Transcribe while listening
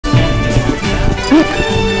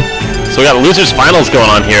So we got losers finals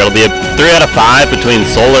going on here. It'll be a 3 out of 5 between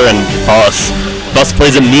Solar and Bus. Bus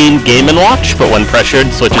plays a mean game and watch, but when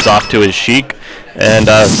pressured, switches off to his Sheik.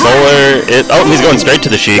 And Solar, he's going straight to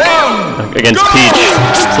the Sheik against Peach.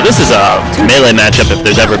 So this is a melee matchup if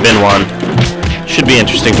there's ever been one. Should be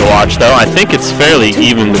interesting to watch, though. I think it's fairly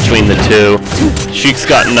even between the two. Sheik's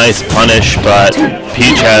got nice punish, but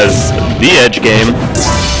Peach has the edge game.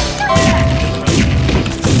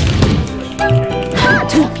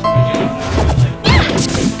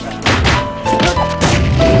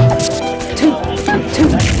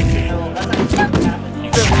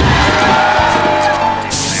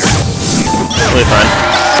 Really fine.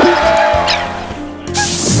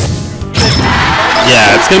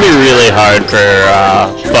 Yeah, it's going to be really hard for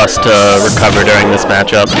Bus to recover during this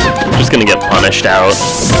matchup. Just going to get punished out.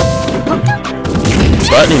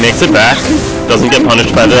 But he makes it back. Doesn't get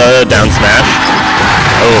punished by the down smash.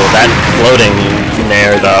 Oh, that floating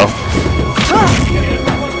nair, though.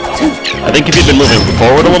 I think if he'd been moving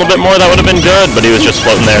forward a little bit more, that would have been good, but he was just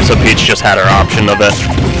floating there, so Peach just had her option of it.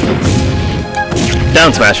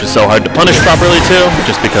 Down smash is so hard to punish properly, too,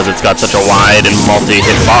 just because it's got such a wide and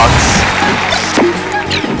multi-hit box.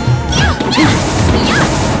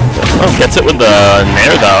 Oh, gets it with the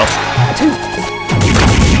nair, though.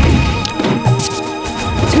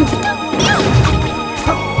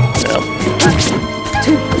 Yep.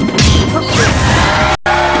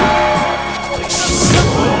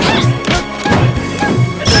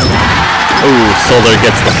 Ooh, Solar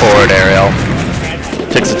gets the forward aerial.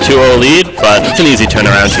 Takes a 2-0 lead, but it's an easy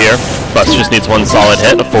turnaround here. Bus just needs one solid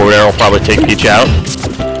hit. A forward air will probably take Peach out.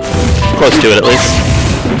 Close to it, at least.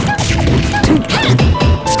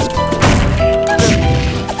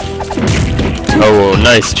 Oh,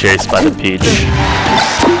 nice chase by the Peach.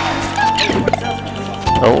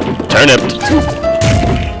 Oh, turnipped.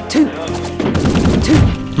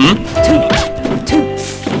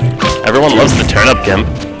 Everyone loves the turnip gimp.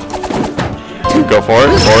 Go for it.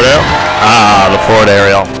 Forward aerial. Ah, the forward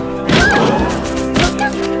aerial.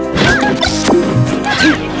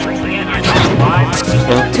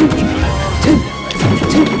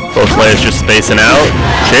 Both players just spacing out.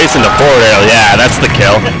 Chasing the forward aerial. Yeah, that's the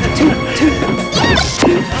kill.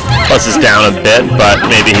 Bus is down a bit, but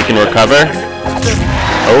maybe he can recover.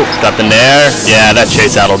 Oh, got the nair. Yeah, that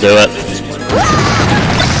chase out will do it.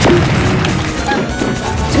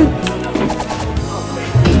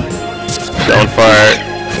 Going for it.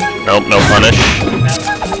 Nope, no punish.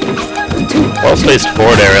 Well-spaced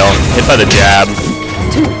forward aerial. Hit by the jab.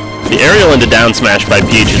 The aerial into down smash by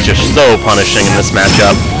Peach is just so punishing in this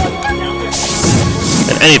matchup.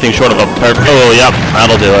 And anything short of a perfect... Oh, yep,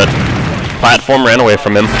 that'll do it. Platform ran away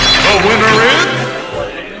from him. The winner is...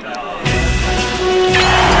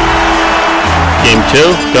 Game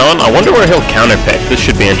 2 going. I wonder where he'll counterpick. This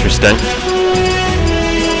should be interesting.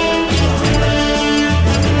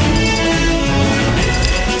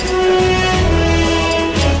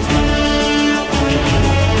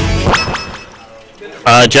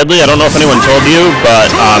 Jedley, I don't know if anyone told you, but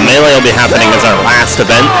Melee will be happening as our last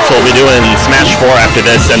event, so we'll be doing Smash 4 after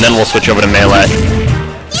this, and then we'll switch over to Melee.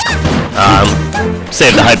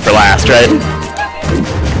 Save the hype for last, right?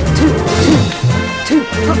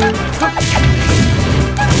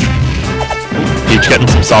 Peach getting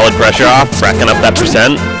some solid pressure off, racking up that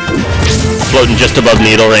percent. Floating just above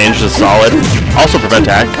needle range is solid. Also prevent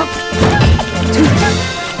hack.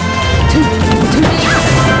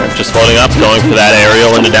 Just floating up, going for that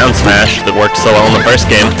aerial into down smash that worked so well in the first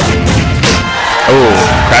game. Oh,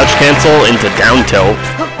 crouch cancel into down tilt.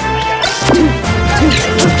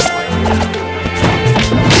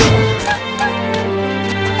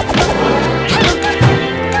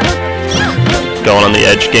 Going on the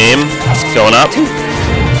edge game, going up.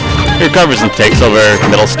 He recovers and takes over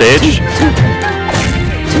middle stage.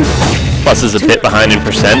 Bus is a bit behind in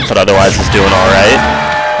percent, but otherwise is doing alright.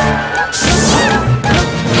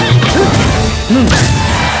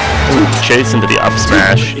 Chase into the up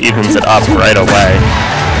smash, evens it up right away.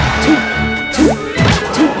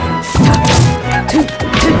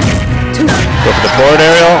 Go for the forward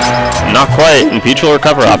aerial, not quite, and Peach will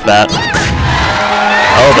recover off that.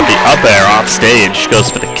 Oh, but the up air off stage goes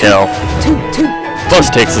for the kill. Plus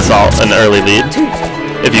takes us all an early lead,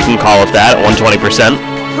 if you can call it that, at 120%.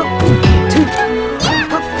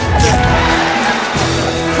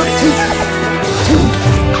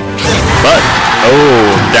 But,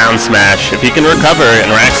 oh, down smash. If he can recover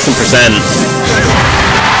and rack some percent.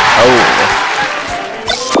 Oh.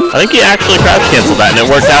 I think he actually crouch canceled that, and it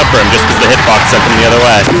worked out for him just because the hitbox sent him the other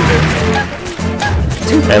way.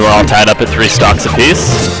 And we're all tied up at 3 stocks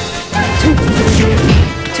apiece.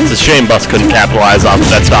 It's a shame Bus couldn't capitalize off of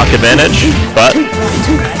that stock advantage, but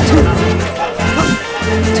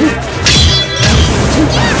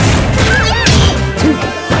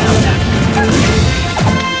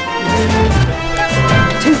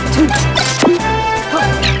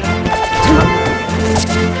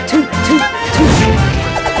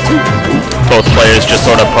both players just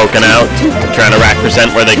sort of poking out, trying to rack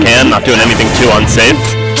percent where they can, not doing anything too unsafe.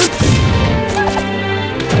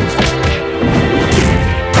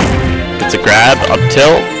 It's a grab, up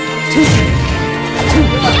tilt.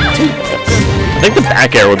 I think the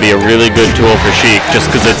back air would be a really good tool for Sheik, just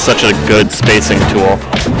because it's such a good spacing tool.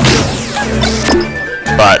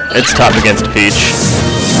 But it's tough against Peach.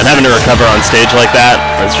 And having to recover on stage like that,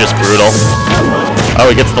 it's just brutal. Oh,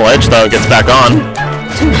 he gets the ledge though, gets back on.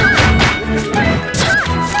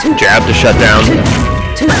 Jab to shut down.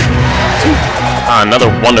 Ah, another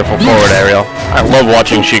wonderful forward aerial. I love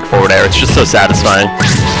watching Sheik forward air, it's just so satisfying.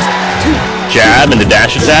 Jab into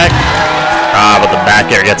dash attack. Ah, but the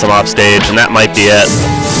back air gets him off stage, and that might be it.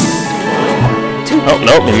 Oh,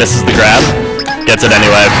 nope, he misses the grab. Gets it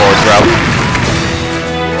anyway, forward throw.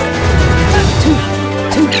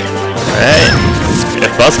 Alright.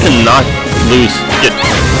 If Bus cannot lose,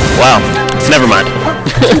 wow, never mind.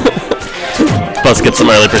 Bus gets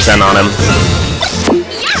some early percent on him.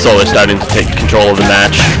 Solar starting to take control of the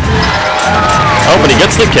match. Oh, but he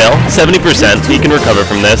gets the kill, 70%. He can recover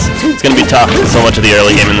from this. It's going to be tough. So much of the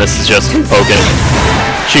early game in this is just poking.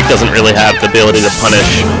 Sheik doesn't really have the ability to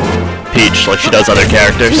punish Peach like she does other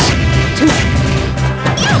characters.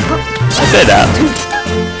 I say that.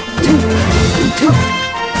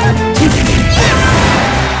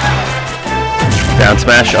 Down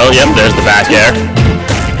smash. Oh, yep, there's the back air.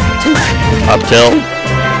 Up tilt.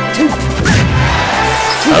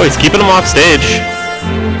 Oh, he's keeping him off stage.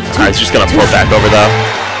 He's just gonna float back over though.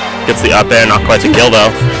 Gets the up air, not quite the kill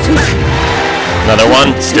though. Another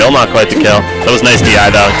one, still not quite the kill. That was nice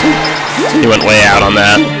DI though. He went way out on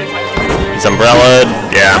that. He's umbrellaed.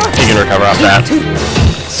 Yeah, he can recover off that.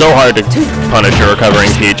 So hard to punish a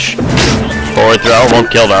recovering Peach. Forward throw,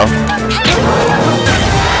 won't kill though.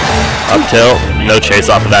 Up tilt, no chase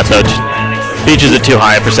off of that though. Peach is at too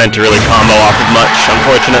high a percent to really combo off of much,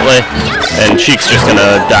 unfortunately. And Sheik's just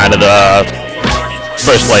gonna die to the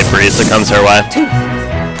first light breeze that comes her way.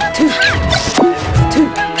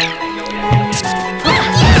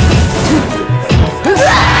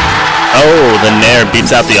 Oh, the Nair beats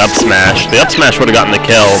out the up smash. The up smash would have gotten the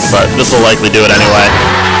kill, but this will likely do it anyway.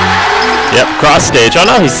 Yep, cross stage. Oh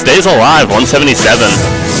no, he stays alive, 177.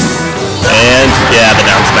 And yeah, the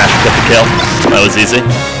down smash will get the kill. That was easy.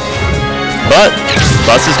 But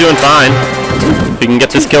Bus is doing fine. If he can get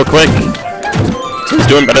this kill quick, he's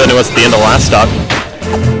doing better than he was at the end of last stock.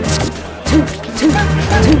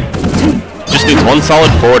 Just needs one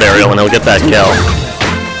solid forward aerial and he'll get that kill.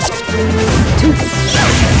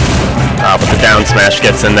 But the down smash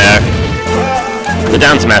gets in there. The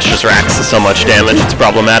down smash just racks so much damage, it's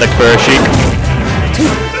problematic for Sheik.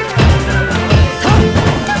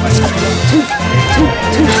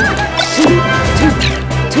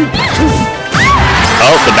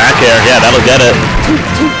 Oh, the back air, yeah, that'll get it.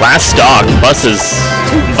 Last stock, Bus is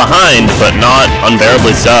behind, but not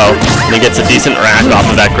unbearably so. And he gets a decent rack off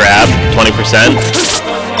of that grab, 20%.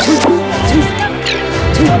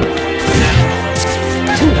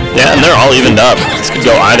 Yeah, and they're all evened up. This could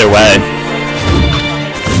go either way.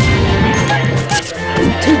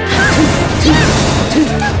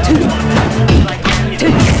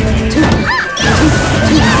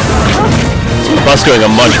 Bus doing a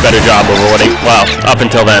much better job of avoiding, well, up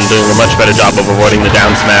until then, doing a much better job of avoiding the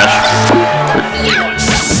down smash.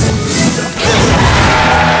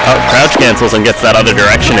 Oh, crouch cancels and gets that other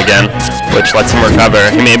direction again, which lets him recover.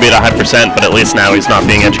 He may be at a high percent, but at least now he's not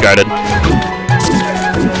being edge guarded.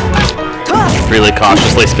 Really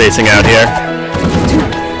cautiously spacing out here.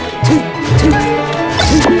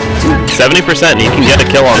 70% and he can get a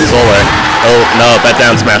kill on Solar. Oh no, that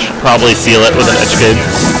down smash will probably seal it with an edge guard.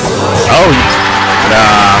 Oh,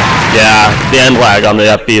 yeah, the end lag on the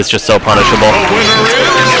up B is just so punishable.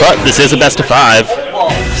 But this is a best of 5,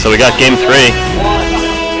 so we got game 3.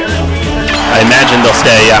 I imagine they'll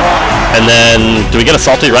stay, yeah. And then, do we get a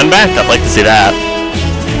salty run back? I'd like to see that.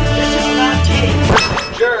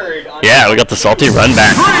 Yeah, we got the salty run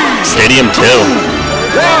back. Stadium 2.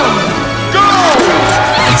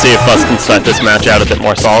 Let's see if Bus can start this match out a bit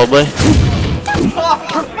more solidly.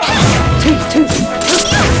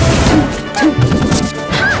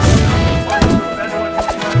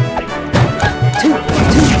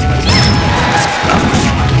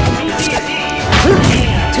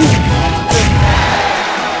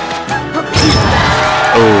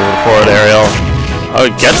 Oh, forward aerial. Oh,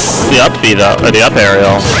 it gets the up B though, or the up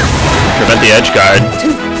aerial. Prevent the edge guard.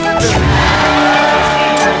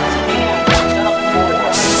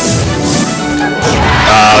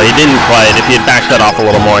 Oh, he didn't quite. If he had backed that off a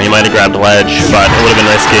little more, he might have grabbed the ledge, but it would have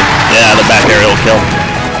been risky. Yeah, the back aerial kill.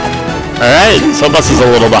 Alright, Sobus is a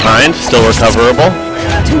little behind, still recoverable.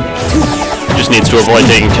 Just needs to avoid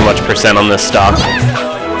taking too much percent on this stock.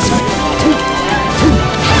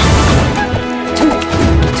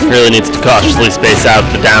 Really needs to cautiously space out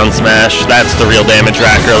the down smash. That's the real damage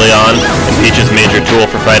rack early on, and Peach's major tool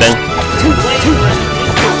for fighting.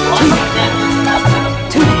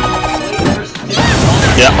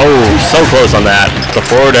 Yeah, oh, so close on that. The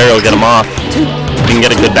forward air will get him off. You can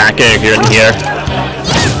get a good back air here and here.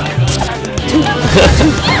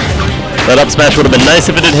 That up smash would have been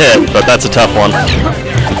nice if it had hit, but that's a tough one.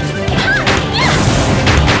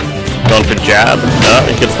 Going for jab. Oh,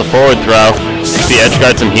 he gets the forward throw. The edge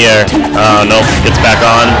guards him here. Oh, no, gets back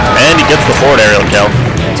on. And he gets the forward aerial kill.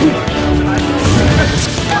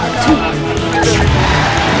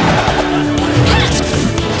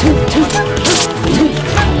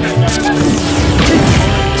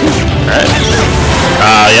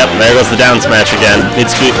 Yep, there goes the down smash again.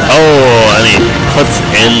 Needs to, oh, and he puts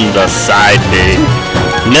in the side B.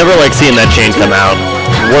 Never like seeing that chain come out.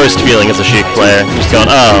 Worst feeling as a Sheik player. Just going,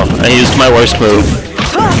 oh, I used my worst move.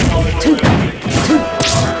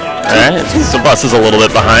 Alright, so Bus is a little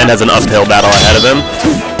bit behind, has an uphill battle ahead of him.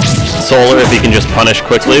 Solar, if he can just punish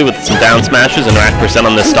quickly with some down smashes and rack percent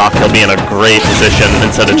on this stock, he'll be in a great position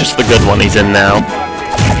instead of just the good one he's in now.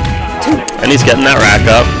 And he's getting that rack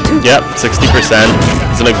up. Yep, 60%.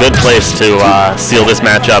 He's in a good place to seal this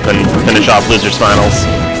matchup and finish off Losers Finals.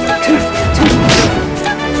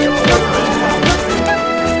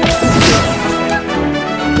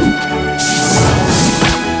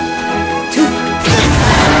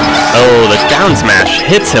 Oh, the down smash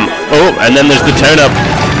hits him. Oh, and then there's the turnip.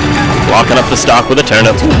 Locking up the stock with a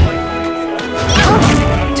turnip.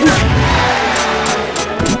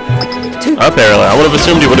 Up air. I would have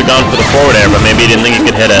assumed he would have gone for the forward air, but maybe he didn't think he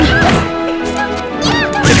could hit it.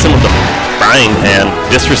 Hits him with the frying pan.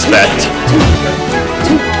 Disrespect.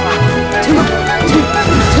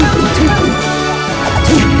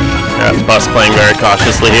 Bus playing very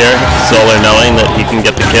cautiously here. Solar knowing that he can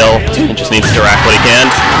get the kill. He just needs to rack what he can.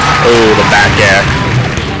 Oh, the back air.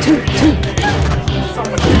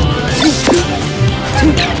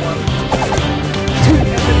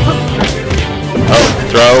 Oh,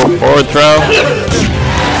 throw, forward throw.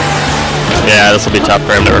 Yeah, this will be tough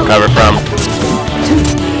for him to recover from.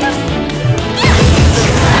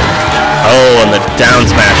 Oh, and the down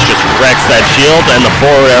smash just wrecks that shield, and the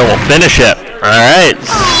forward air will finish it. Alright,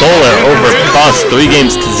 Solar over Bus,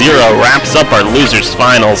 3-0, wraps up our Losers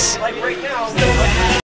Finals.